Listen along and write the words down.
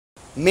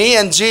Me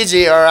and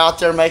Gigi are out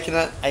there making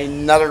it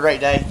another great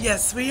day.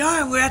 Yes, we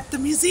are. We're at the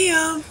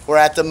museum. We're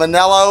at the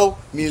Mennello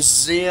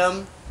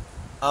Museum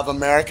of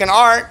American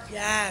Art.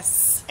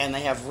 Yes. And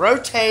they have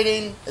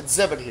rotating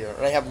exhibit here.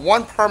 They have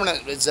one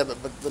permanent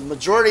exhibit, but the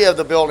majority of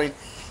the building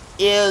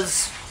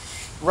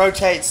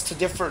rotates to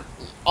different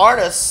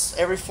artists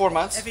every 4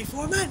 months. Every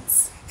 4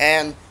 months.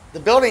 And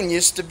the building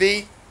used to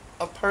be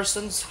a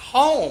person's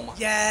home.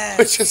 Yes.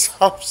 Which is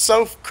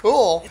so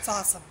cool. It's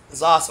awesome.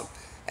 It's awesome.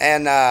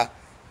 And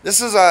this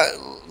is a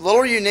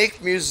little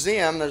unique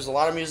museum. There's a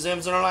lot of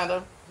museums in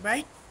Orlando.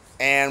 Right.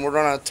 And we're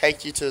going to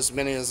take you to as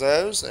many as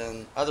those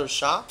and other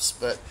shops.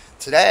 But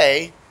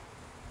today,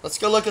 let's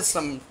go look at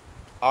some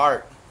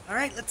art. All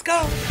right, let's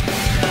go.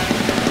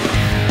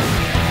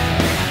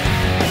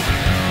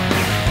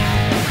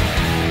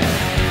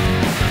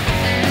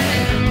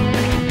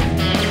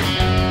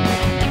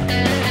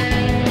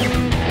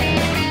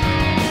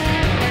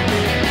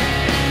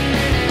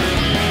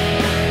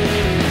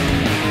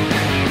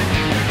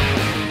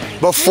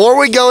 Before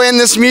we go in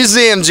this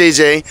museum,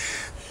 Gigi,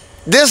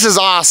 this is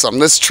awesome,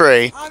 this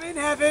tree. I'm in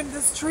heaven.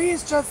 This tree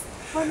is just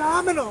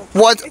phenomenal.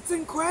 It's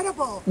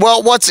incredible.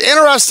 Well, what's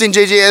interesting,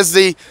 Gigi, is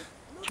the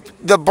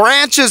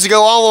branches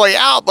go all the way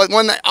out, but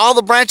when all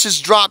the branches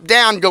drop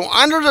down, go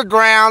under the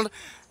ground,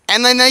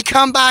 and then they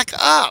come back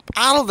up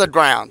out of the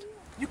ground.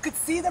 You could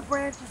see the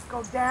branches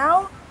go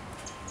down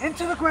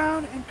into the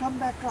ground and come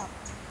back up.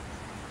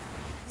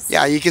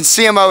 Yeah, you can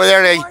see them over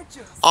there.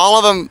 All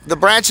of them, the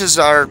branches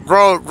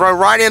grow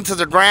right into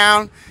the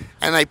ground,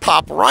 and they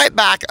pop right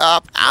back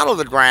up out of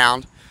the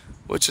ground,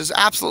 which is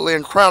absolutely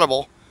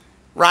incredible.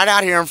 Right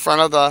out here in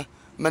front of the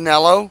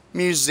Mennello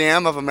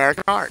Museum of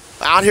American Art.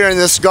 Out here in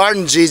this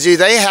garden, Gigi,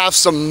 they have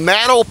some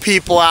metal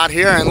people out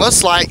here, and it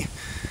looks like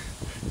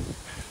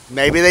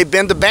maybe they've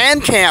been to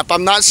band camp.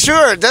 I'm not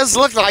sure. It does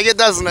look like it,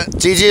 doesn't it?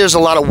 Gigi, there's a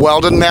lot of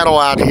welded metal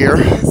out here.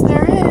 Yes,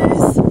 there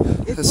is.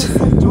 It's a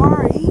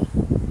Centauri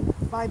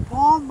by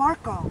Paul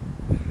Marco.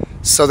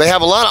 So they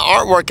have a lot of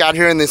artwork out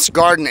here in this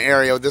garden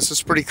area. This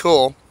is pretty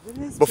cool.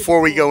 Before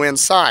we go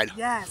inside.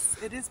 Yes,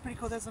 it is pretty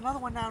cool. There's another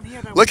one down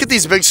here. Look at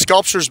these big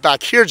sculptures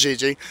back here,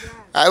 Gigi. Yes.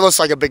 That looks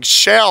like a big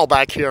shell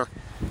back here.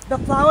 The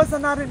flowers are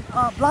not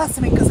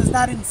blossoming because it's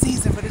not in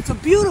season, but it's a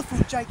beautiful,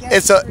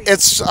 gigantic tree.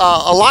 It's a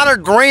lot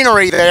of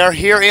greenery there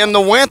here in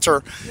the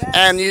winter, yes.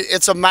 And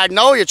it's a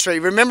magnolia tree.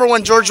 Remember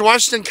when George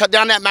Washington cut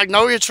down that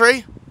magnolia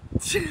tree?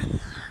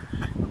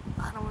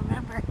 I don't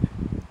remember.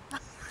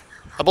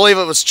 I believe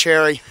it was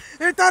cherry.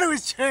 I thought it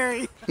was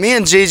cherry. Me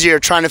and Gigi are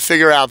trying to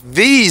figure out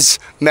these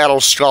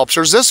metal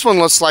sculptures. This one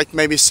looks like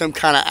maybe some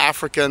kind of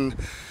African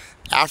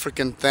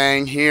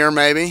thing here,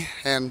 maybe.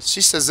 And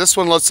she says this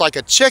one looks like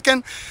a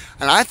chicken.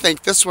 And I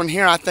think this one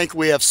here, I think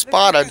we have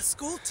spotted. Like a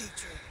school teacher.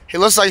 He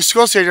looks like a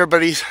school teacher,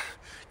 but he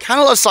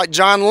kind of looks like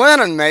John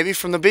Lennon, maybe,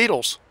 from the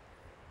Beatles.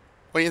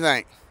 What do you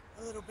think?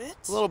 A little bit.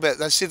 A little bit.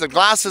 I see the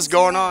glasses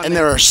going on. And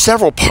there are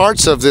several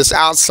parts of this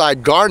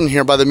outside garden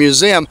here by the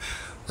museum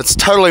that's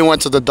totally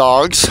went to the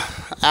dogs.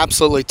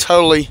 Absolutely,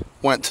 totally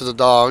went to the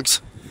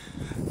dogs.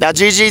 Now,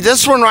 Gigi,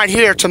 this one right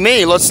here, to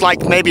me, looks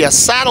like maybe a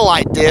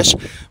satellite dish,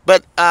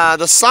 but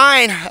the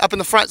sign up in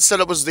the front said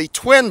it was the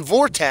Twin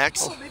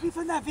Vortex. Oh, maybe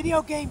from that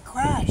video game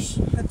Crash,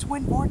 the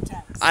Twin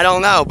Vortex. I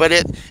don't know, but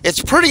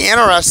it's pretty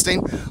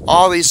interesting,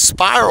 all these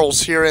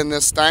spirals here in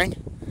this thing.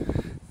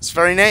 It's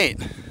very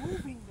neat.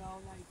 Moving, though,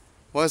 like,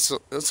 well,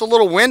 it's a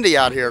little windy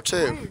out here, too.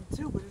 Iron,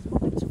 too, but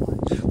it's moving too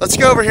much. Let's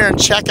go over here and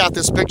check out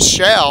this big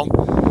shell.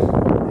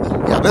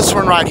 Yeah, this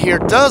one right here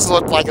does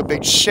look like a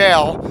big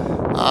shell.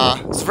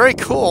 It's very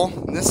cool.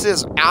 And this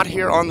is out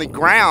here on the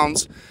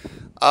grounds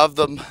of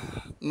the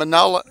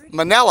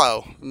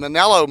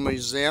Mennello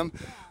Museum,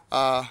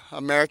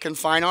 American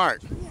Fine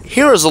Art.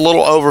 Here is a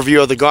little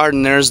overview of the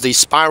garden. There's the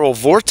spiral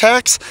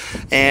vortex,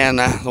 and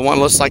the one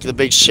looks like the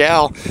big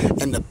shell,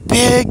 and the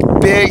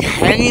big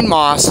hanging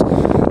moss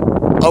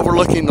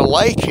overlooking the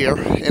lake here.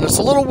 And it's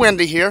a little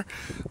windy here,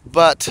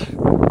 but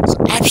it's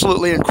an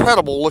absolutely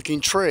incredible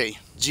looking tree.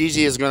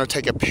 Gigi is going to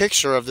take a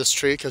picture of this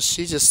tree because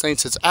she just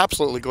thinks it's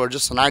absolutely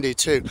gorgeous, and I do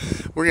too.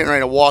 We're getting ready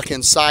to walk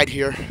inside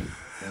here.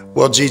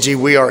 Well, Gigi,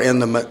 we are in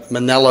the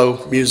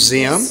Mennello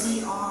Museum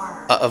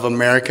of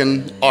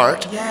American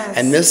Art, yes.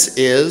 And this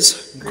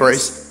is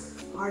Grace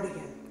Hartigan,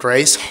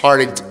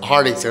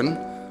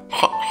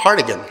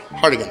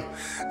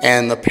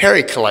 and the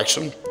Perry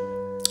collection.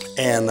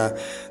 And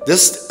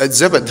this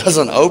exhibit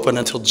doesn't open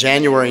until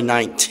January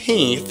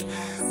 19th.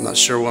 I'm not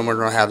sure when we're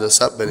going to have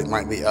this up, but it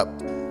might be up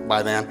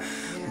by then.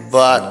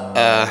 But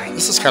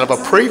this is kind of a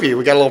preview.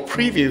 We got a little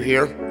preview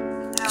here.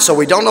 So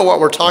we don't know what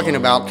we're talking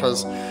about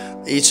because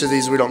each of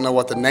these, we don't know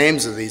what the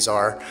names of these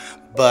are.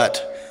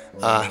 But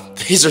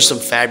these are some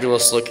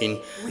fabulous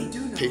looking. We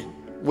do know.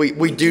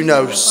 We do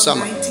know some.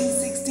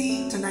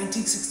 1960 to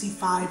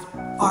 1965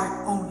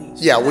 art only.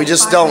 Yeah, we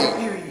just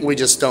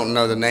don't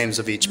know the names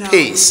of each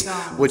piece,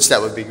 which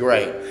that would be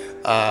great.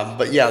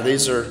 But yeah,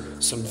 these are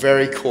some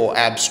very cool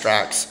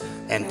abstracts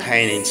and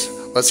paintings.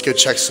 Let's go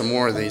check some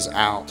more of these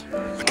out.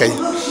 Okay.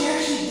 Oh, look, she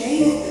actually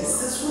dated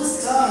this. This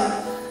was done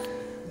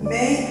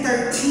May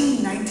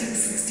 13,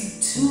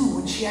 1962.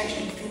 she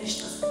actually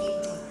finished this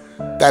painting.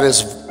 That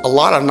is a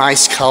lot of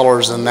nice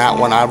colors in that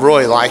one. I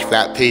really like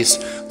that piece.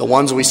 The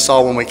ones we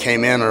saw when we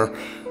came in are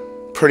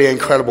pretty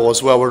incredible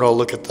as well. We're going to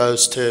look at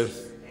those too.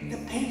 The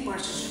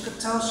paintbrushes, you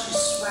could tell she's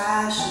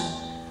smashed,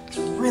 and it's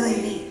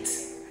really neat.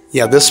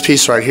 Yeah, this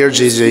piece right here,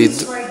 Gigi,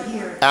 This piece right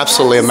here,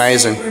 absolutely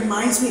amazing. It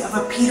reminds me of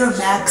a Peter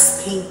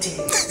Max painting.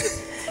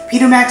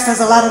 Peter Max does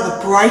a lot of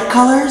the bright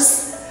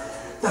colors,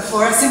 the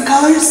fluorescent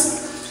colors,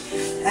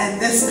 and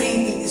this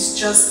painting is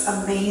just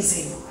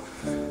amazing.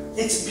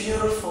 It's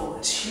beautiful.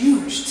 It's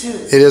huge too.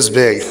 It is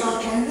big. It's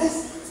on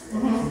canvas?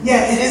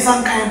 Yeah, it is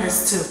on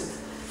canvas too.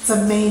 It's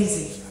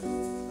amazing.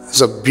 It's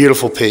a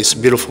beautiful piece,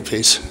 beautiful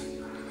piece.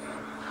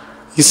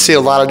 You see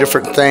a lot of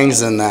different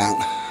things in that.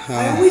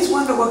 I always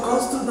wonder what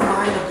goes through the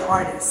mind of the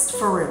artist,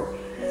 for real.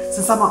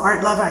 Since I'm an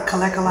art lover, I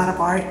collect a lot of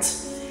art,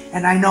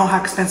 and I know how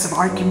expensive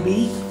art can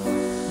be.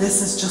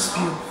 This is just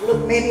beautiful.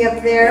 Look, maybe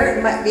up there,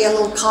 it might be a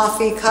little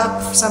coffee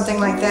cup, something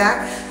like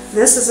that.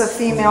 This is a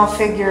female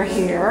figure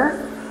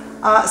here.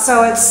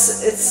 So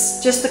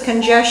it's just the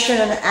congestion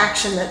and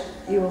action that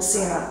you will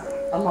see in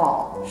a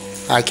mall.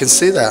 I can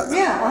see that.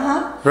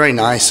 Yeah, Very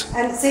nice.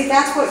 And see,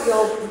 that's what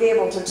you'll be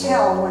able to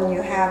tell when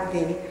you have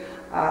the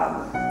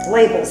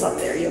labels up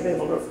there. You'll be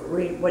able to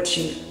read what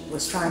she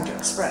was trying to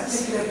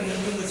express. Particular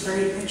painting is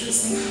very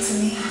interesting to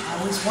me. I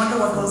always wonder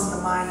what goes in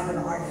the mind of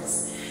an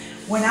artist.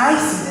 When I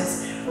see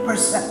this, what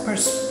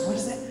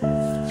is it?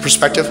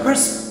 Perspective?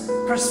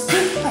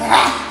 Perspective.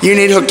 You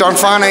need Hooked on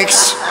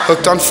Phonics.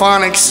 Hooked on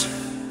Phonics.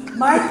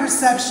 My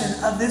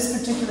perception of this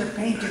particular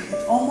painting,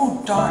 it's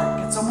almost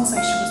dark. It's almost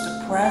like she was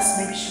depressed.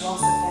 Maybe she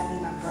lost a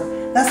family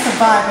member. That's the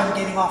vibe I'm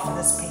getting off of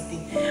this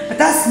painting. But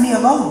that's me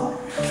alone.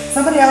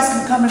 Somebody else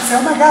can come and say,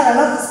 oh my God, I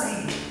love this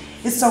painting.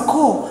 It's so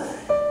cool.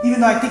 Even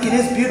though I think it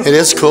is beautiful. It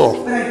is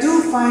cool. But I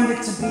do find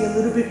it to be a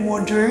little bit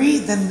more dreary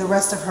than the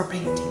rest of her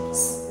paintings.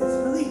 It's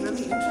really,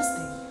 really interesting.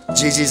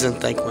 Gigi's in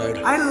think mode.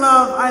 I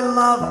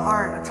love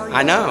art. I tell you,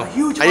 I know. I'm a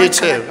huge I do art too.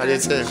 collector. I do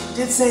too. I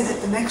did say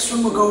that the next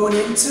room we're going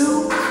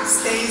into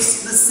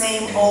stays the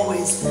same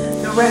always.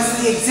 The rest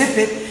of the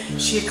exhibit,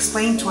 she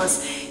explained to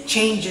us,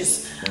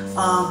 changes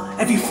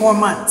every 4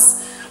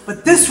 months.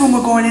 But this room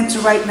we're going into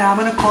right now, I'm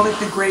going to call it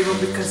the gray room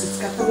because it's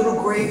got the little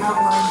gray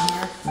outline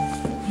here.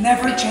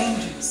 Never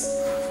changes.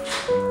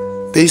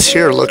 These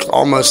here look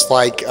almost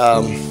like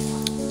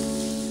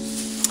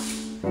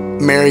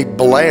Mary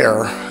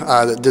Blair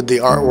that did the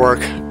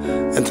artwork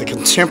at the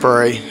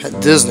Contemporary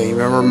at Disney.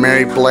 Remember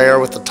Mary Blair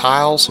with the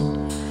tiles?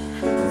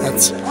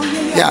 That's,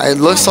 yeah, it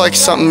looks like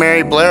something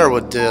Mary Blair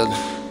would did.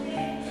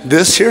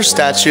 This here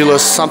statue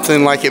looks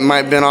something like it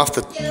might have been off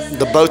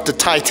the boat the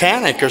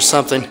Titanic or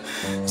something.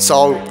 It's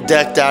all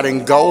decked out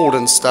in gold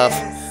and stuff.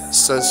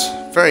 So it's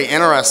very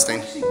interesting.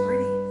 It's actually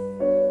pretty.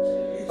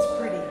 It's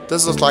pretty.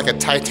 This looks like a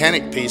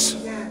Titanic piece.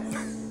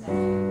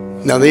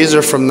 Now these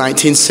are from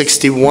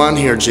 1961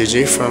 here,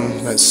 Gigi,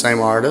 from that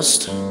same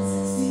artist.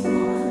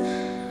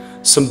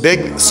 Some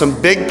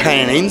big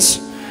paintings.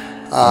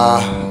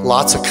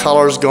 Lots of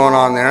colors going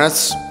on there.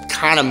 It's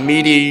kind of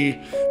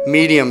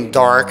medium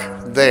dark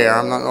there.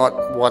 I'm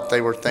not what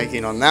they were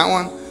thinking on that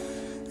one,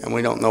 and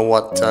we don't know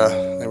what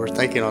they were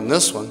thinking on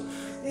this one.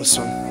 I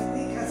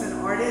think as an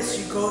artist,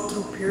 you go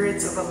through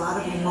periods of a lot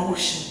of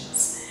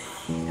emotions,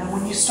 and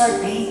when you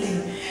start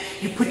painting,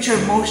 you put your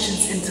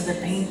emotions into the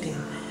painting.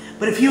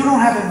 But if you don't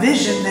have a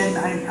vision, then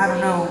I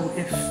don't know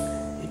if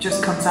it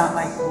just comes out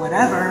like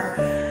whatever.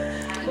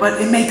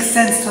 But it makes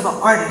sense to the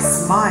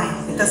artist's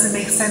mind. It doesn't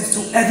make sense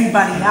to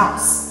everybody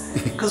else.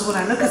 Because when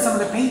I look at some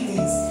of the paintings,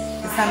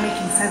 it's not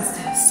making sense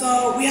to me.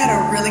 So we had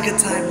a really good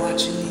time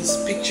watching these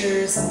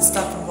pictures and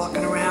stuff and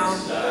walking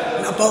around.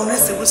 And a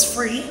bonus, it was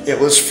free. It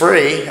was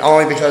free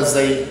only because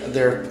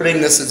they're putting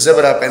this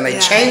exhibit up, and they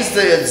changed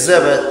the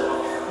exhibit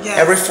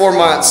every 4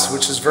 months,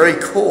 which is very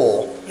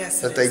cool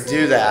that they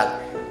do that.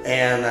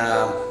 And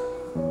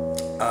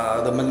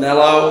the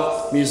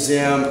Mennello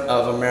Museum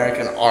of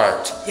American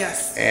Art.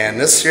 Yes. And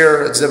this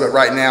here exhibit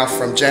right now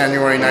from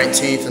January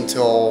 19th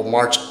until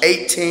March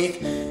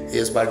 18th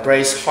is by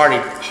Grace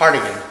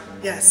Hartigan.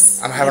 Yes.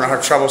 I'm having a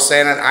hard trouble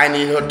saying it. I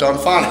need Hooked on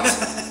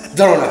Phonics.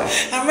 Don't know.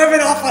 I'm rubbing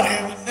off on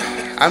him.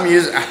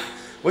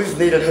 We've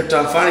needed Hooked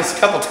on Phonics a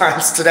couple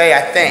times today,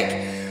 I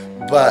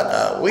think.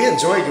 But we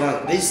enjoyed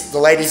doing these. The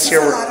ladies here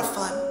were a lot of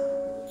fun.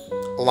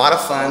 A lot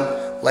of fun.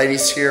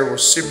 Ladies here were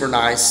super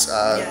nice,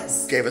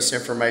 Yes. gave us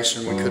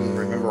information. We couldn't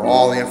remember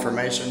all the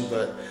information,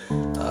 but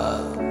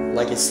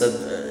like I said,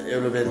 it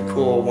would have been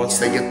cool once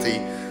they get the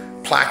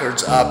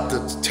placards up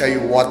to tell you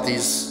what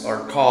these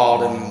are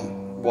called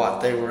and what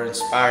they were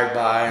inspired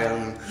by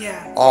and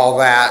all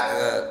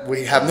that.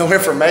 We have no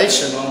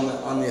information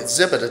on the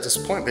exhibit at this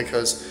point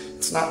because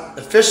it's not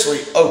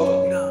officially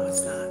open. No,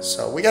 it's not.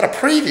 So we got a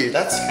preview.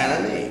 That's kind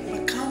of neat.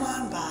 But come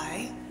on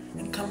by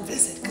and come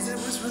visit because it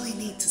was really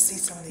neat to see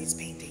some of these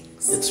paintings.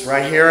 It's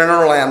right here in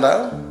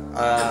Orlando,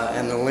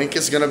 and the link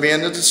is going to be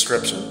in the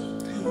description.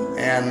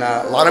 And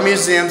a lot of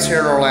museums here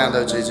in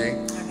Orlando, Gigi,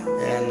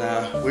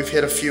 and we've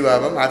hit a few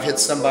of them. I've hit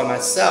some by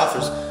myself.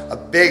 There's a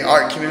big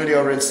art community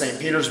over in St.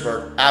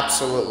 Petersburg,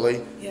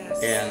 absolutely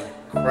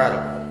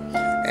incredible.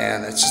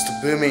 and it's just a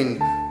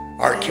booming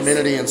art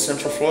community in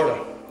Central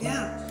Florida.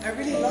 Yeah, I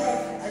really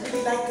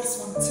like this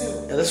one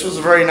too. Yeah, this was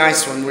a very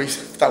nice one. We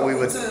thought we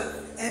would To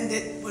end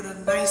it with a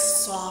nice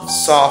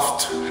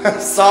soft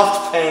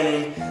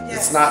painting. Yes.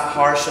 It's not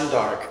harsh and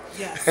dark.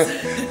 Yes.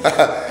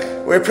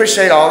 We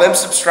appreciate all them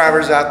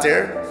subscribers out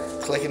there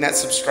clicking that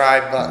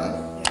subscribe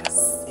button.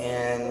 Yes.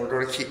 And we're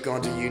going to keep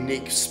going to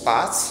unique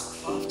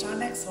spots. Off to our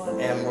next one.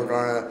 And we're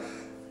going to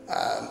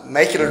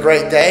make it a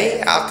great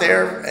day out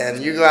there.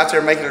 And you go out there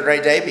and make it a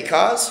great day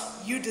because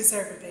you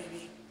deserve it, baby.